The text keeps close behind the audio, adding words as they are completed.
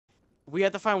We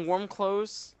have to find warm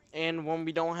clothes, and when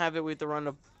we don't have it, we have to run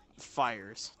to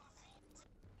fires.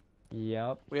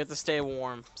 Yep. We have to stay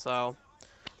warm, so...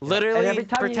 Literally,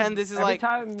 pretend this is like...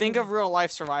 Think of real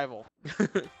life survival.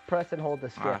 Press and hold the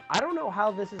skip. I don't know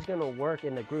how this is gonna work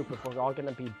in the group, if we're all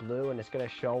gonna be blue and it's gonna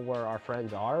show where our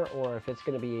friends are, or if it's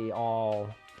gonna be all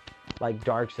like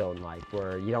Dark Zone like,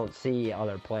 where you don't see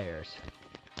other players.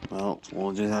 Well,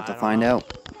 we'll just have to find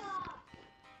out.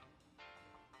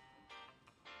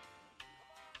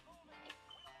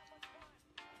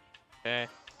 Okay.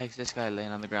 Thanks, this guy laying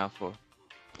on the ground floor.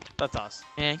 That's us.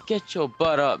 Man, get your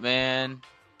butt up, man.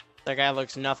 That guy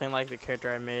looks nothing like the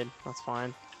character I made. That's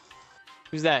fine.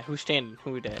 Who's that? Who's standing?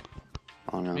 Who that?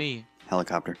 Oh no. Me.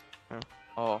 Helicopter.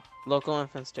 Oh. Local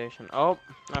infestation. Oh.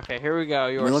 Okay, here we go.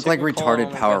 We look like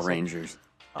retarded Power Rangers.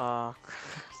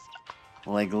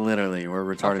 Like literally, we're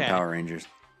retarded Power Rangers.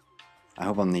 I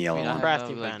hope I'm the yellow one.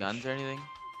 Crafting like guns or anything?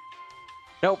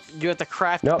 Nope, you have to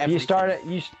craft everything.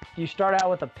 you start out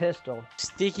with a pistol.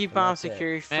 Sticky bomb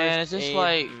security. Man, it's just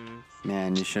like...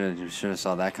 Man, you should have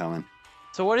saw that coming.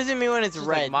 So what does it mean when it's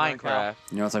red? Like Minecraft.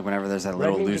 You know, it's like whenever there's that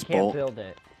little loose bolt. Build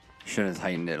it. Should have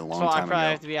tightened it a long time ago. So I probably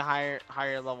have to be a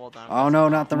higher level than. Oh no,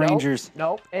 not the Rangers.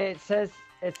 Nope. It says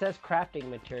crafting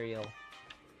material.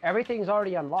 Everything's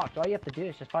already unlocked. All you have to do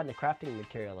is just find the crafting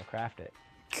material and craft it.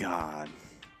 God.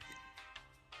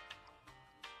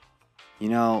 You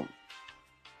know,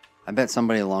 I bet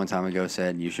somebody a long time ago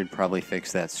said you should probably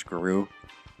fix that screw.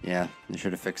 Yeah, you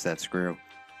should have fixed that screw.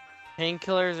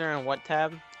 Painkillers are in what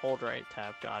tab? Hold right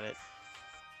tab. Got it.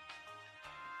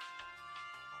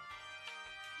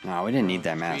 No, we didn't need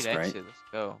that mask, right? Let's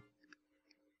go.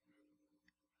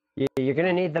 Yeah, you're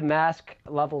gonna need the mask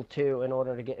level 2 in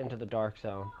order to get into the Dark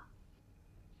Zone.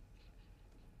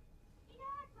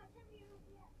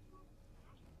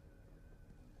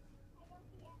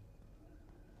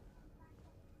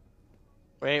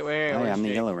 Wait. Oh, yeah, I'm the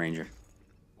Yellow Ranger.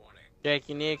 Jake,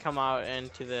 you need to come out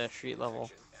into the street level.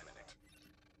 What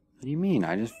do you mean?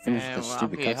 I just finished the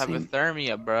stupid cutscene.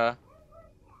 Hypothermia, bruh.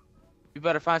 You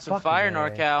better find some fire,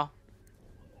 NorCal.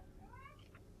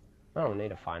 I don't need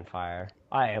to find fire.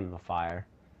 I am the fire.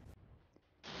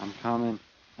 I'm coming.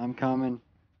 I'm coming.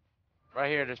 Right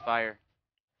here, there's fire.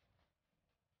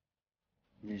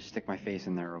 Let me just stick my face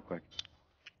in there real quick.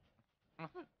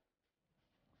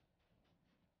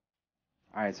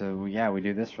 Alright, so yeah, we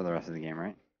do this for the rest of the game,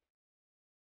 right?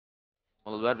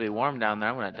 Well, it better be warm down there.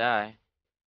 I'm gonna die.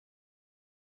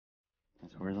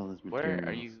 So where's all this material? Where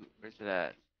are you? Where's it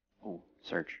at? Oh,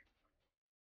 search.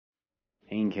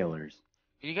 Painkillers.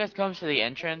 Can you guys come to the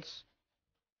entrance?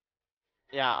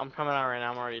 Yeah, I'm coming out right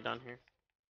now. I'm already done here.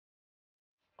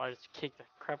 Oh, I just kicked the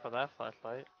crap out of that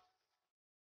flashlight.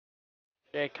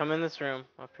 Yeah, come in this room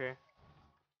up here.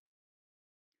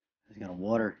 He's got a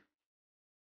water.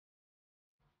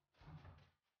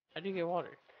 How do you get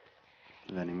water?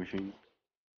 Vending machine.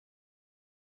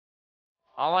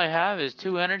 All I have is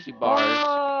 2 energy bars.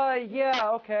 Yeah,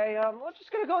 okay. We're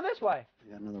just gonna go this way.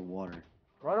 We got another water.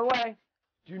 Run away.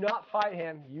 Do not fight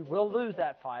him. You will lose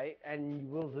that fight, and you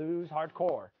will lose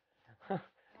hardcore.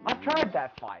 I've tried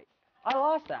that fight. I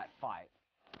lost that fight.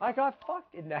 I got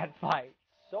fucked in that fight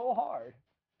so hard.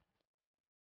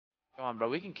 Come on, bro.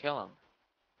 We can kill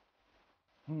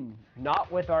him.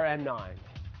 Not with our M9.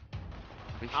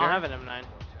 Sure? I don't have an M9. How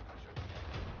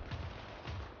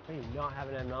do you not have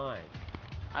an M9?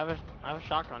 I have a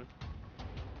shotgun.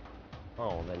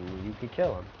 Oh, then you could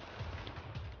kill him.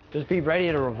 Just be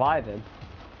ready to revive him.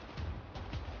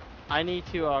 I need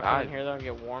to come in here though and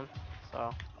get warm.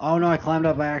 So. Oh no! I climbed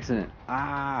up by accident.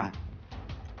 Ah!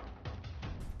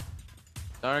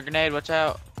 Throwing a grenade. Watch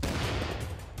out!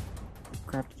 Where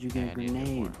crap did you get a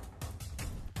grenade?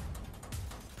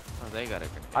 Oh, they got a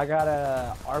grenade. I got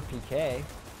a RPK.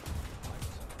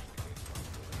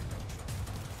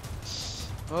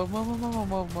 Move.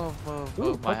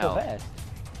 Ooh, My purple health. vest.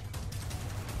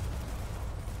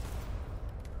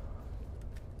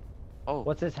 Oh.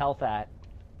 What's his health at?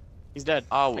 He's dead.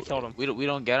 Oh, I killed him. We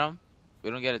don't get him.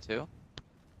 We don't get it too.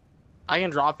 I can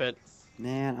drop it.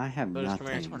 Man, I have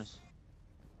nothing.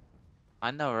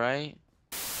 I know, right?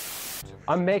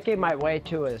 I'm making my way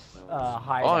to his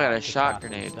hideout. Oh, I got a shot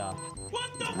grenade.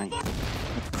 What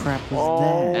crap was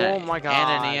Oh that? my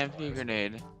god. And an EMP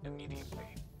grenade.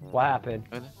 What happened?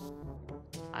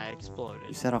 I exploded.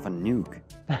 You set off a nuke.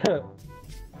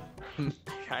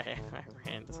 I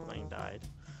ran this thing died.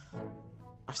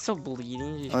 I'm still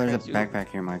bleeding. Oh, there's a backpack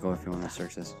here, Michael, if you want to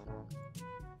search this.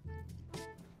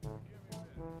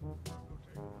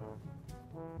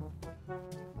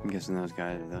 I'm guessing those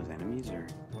guys are those enemies, or?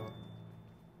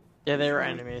 Yeah, they were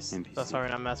enemies. NPC. That's why we're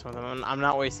not messing with them. I'm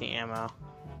not wasting ammo.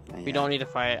 We don't need to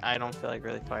fight. I don't feel like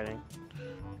really fighting.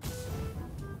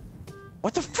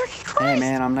 What the freaking Christ? Hey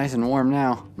man, I'm nice and warm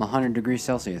now. I'm 100 degrees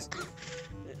Celsius.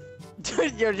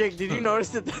 Dude, yo, Jake, did you notice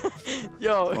that?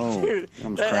 Yo, Whoa, dude, I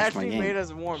almost that crashed my actually game. made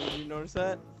us warm. Did you notice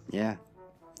that? Yeah.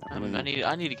 I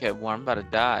need to get warm. I'm about to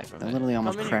die from That it. literally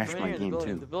almost Come in crashed here, my come in game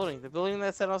here. too. The building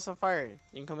that set us on fire.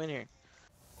 You can come in here.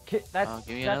 That's Oh,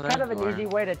 give me that's another kind of an door. easy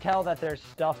way to tell that there's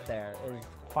stuff there, is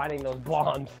finding those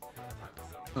bombs.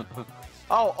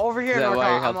 Oh, over here, Is that why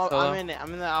your NorCal. health's so I'm low? in it.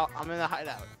 I'm in the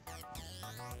hideout.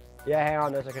 Yeah, hang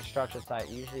on, there's a construction site.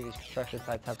 Usually these construction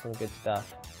sites have some good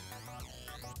stuff.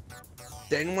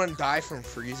 Did anyone die from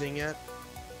freezing yet?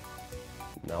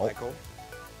 No. Michael?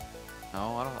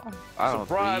 No, I don't.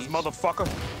 Surprise, freeze. motherfucker!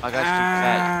 I got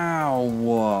some Ow!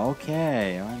 Whoa,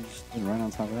 okay. I just stood right on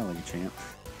top of that like a champ.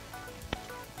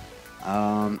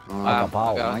 Wow, am I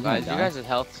gonna guys, you die? guys'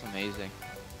 health is amazing.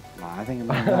 I think I'm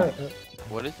gonna die.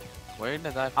 What is? Where did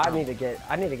I die from? I need to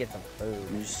get some food.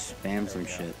 Let me just spam some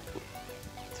shit.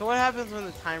 So what happens when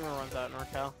the timer runs out,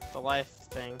 NorCal? The life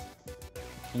thing.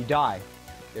 You die.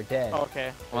 You're dead. Oh,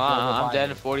 okay. Well, There's no I'm dead in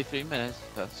reviving. 43 minutes.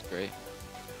 That's great.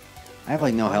 I have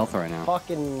like no health right now.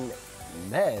 Fucking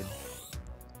meds.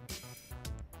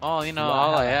 Oh, you know, Do I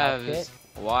all I have a have health is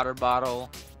a water bottle,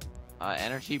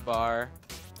 energy bar.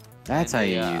 That's how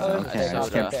and you a, use it. Oh, Okay, I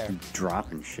just soda. kept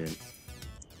dropping shit.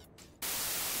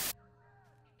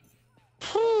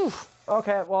 Whew.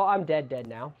 Okay, well I'm dead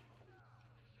now.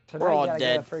 So We're now you all gotta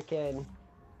dead. Get a freaking.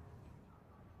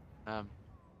 Um,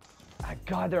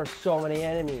 God, there are so many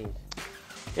enemies.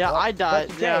 Yeah, Well, I died.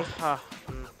 that's Yeah. Jake.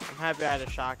 I'm happy I had a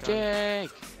shotgun.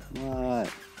 Jake,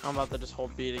 What? I'm about to just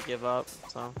hold B to give up,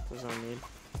 so there's no need.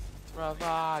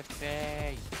 revive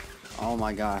me. Oh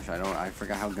my gosh, I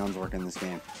forgot how guns work in this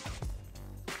game.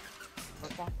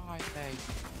 Revive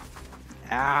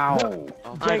me. Ow!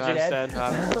 Oh I my just God.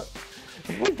 said.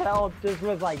 His health just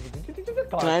was like.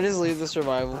 Can I just leave the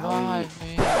survival? Revive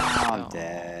me. I'm No.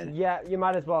 dead. Yeah, you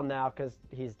might as well now, cause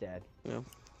he's dead.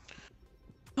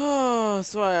 Oh,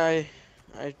 that's why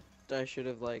I should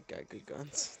have like got good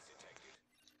guns.